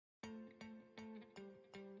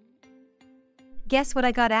Guess what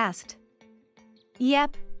I got asked?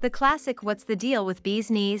 Yep, the classic "what's the deal with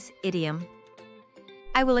bee's knees" idiom.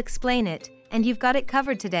 I will explain it, and you've got it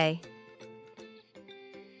covered today.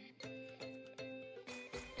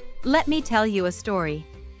 Let me tell you a story.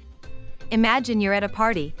 Imagine you're at a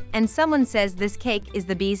party, and someone says this cake is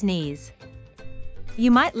the bee's knees.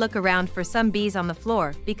 You might look around for some bees on the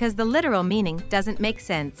floor because the literal meaning doesn't make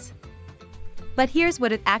sense. But here's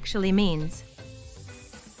what it actually means.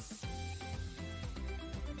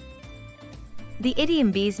 The idiom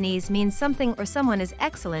bee's knees means something or someone is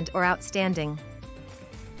excellent or outstanding.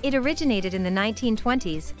 It originated in the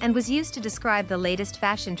 1920s and was used to describe the latest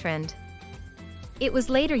fashion trend. It was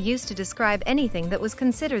later used to describe anything that was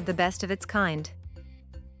considered the best of its kind.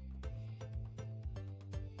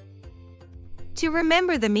 To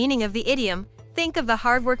remember the meaning of the idiom, think of the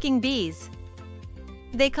hardworking bees.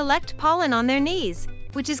 They collect pollen on their knees,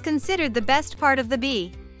 which is considered the best part of the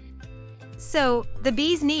bee. So, the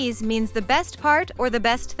bee's knees means the best part or the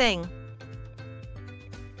best thing.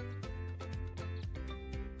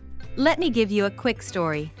 Let me give you a quick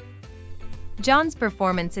story. John's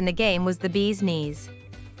performance in the game was the bee's knees.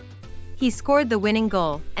 He scored the winning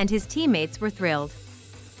goal, and his teammates were thrilled.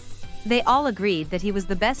 They all agreed that he was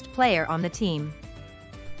the best player on the team.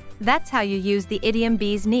 That's how you use the idiom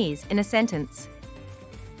bee's knees in a sentence.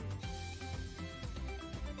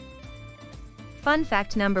 Fun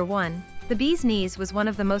fact number 1, the bee's knees was one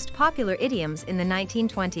of the most popular idioms in the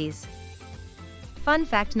 1920s. Fun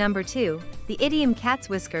fact number 2, the idiom cat's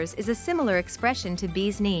whiskers is a similar expression to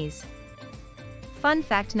bee's knees. Fun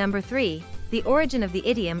fact number 3, the origin of the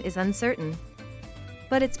idiom is uncertain,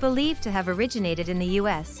 but it's believed to have originated in the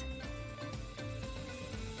US.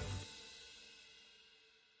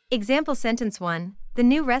 Example sentence 1, the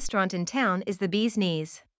new restaurant in town is the bee's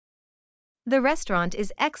knees. The restaurant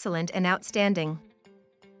is excellent and outstanding.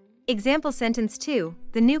 Example sentence 2,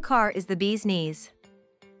 the new car is the bee's knees.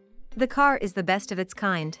 The car is the best of its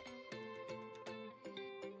kind.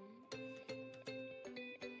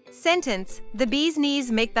 Sentence, the bee's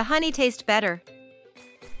knees make the honey taste better.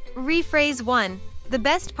 Rephrase 1, the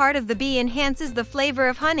best part of the bee enhances the flavor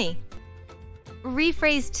of honey.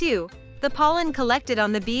 Rephrase 2, the pollen collected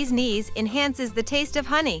on the bee's knees enhances the taste of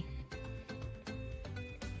honey.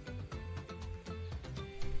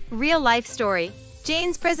 Real-life story,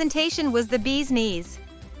 Jane's presentation was the bee's knees.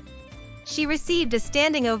 She received a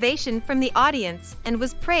standing ovation from the audience and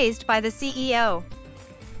was praised by the CEO.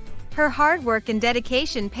 Her hard work and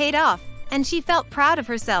dedication paid off, and she felt proud of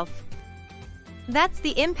herself. That's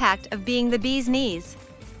the impact of being the bee's knees.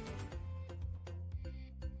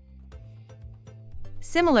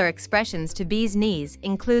 Similar expressions to bee's knees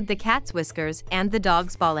include the cat's whiskers and the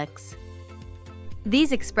dog's bollocks.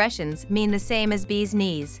 These expressions mean the same as bee's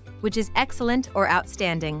knees, which is excellent or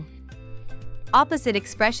outstanding. Opposite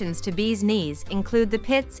expressions to bee's knees include the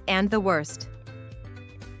pits and the worst.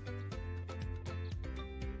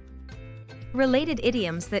 Related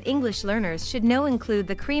idioms that English learners should know include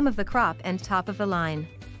the cream of the crop and top of the line.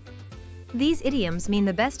 These idioms mean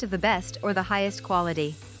the best of the best or the highest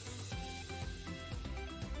quality.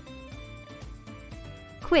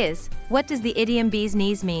 Quiz, what does the idiom bee's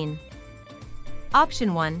knees mean?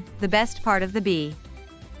 Option 1, the best part of the bee.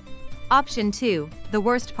 Option 2, the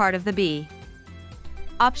worst part of the bee.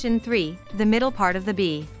 Option 3, the middle part of the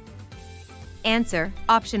bee. Answer,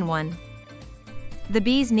 option 1. The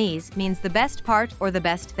bee's knees means the best part or the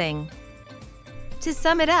best thing. To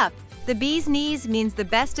sum it up, the bee's knees means the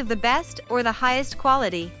best of the best or the highest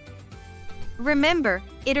quality. Remember,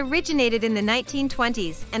 it originated in the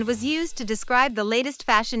 1920s and was used to describe the latest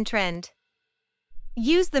fashion trend.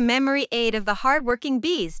 Use the memory aid of the hardworking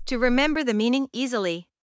bees to remember the meaning easily.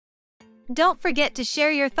 Don't forget to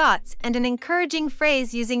share your thoughts and an encouraging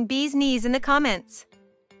phrase using bee's knees in the comments.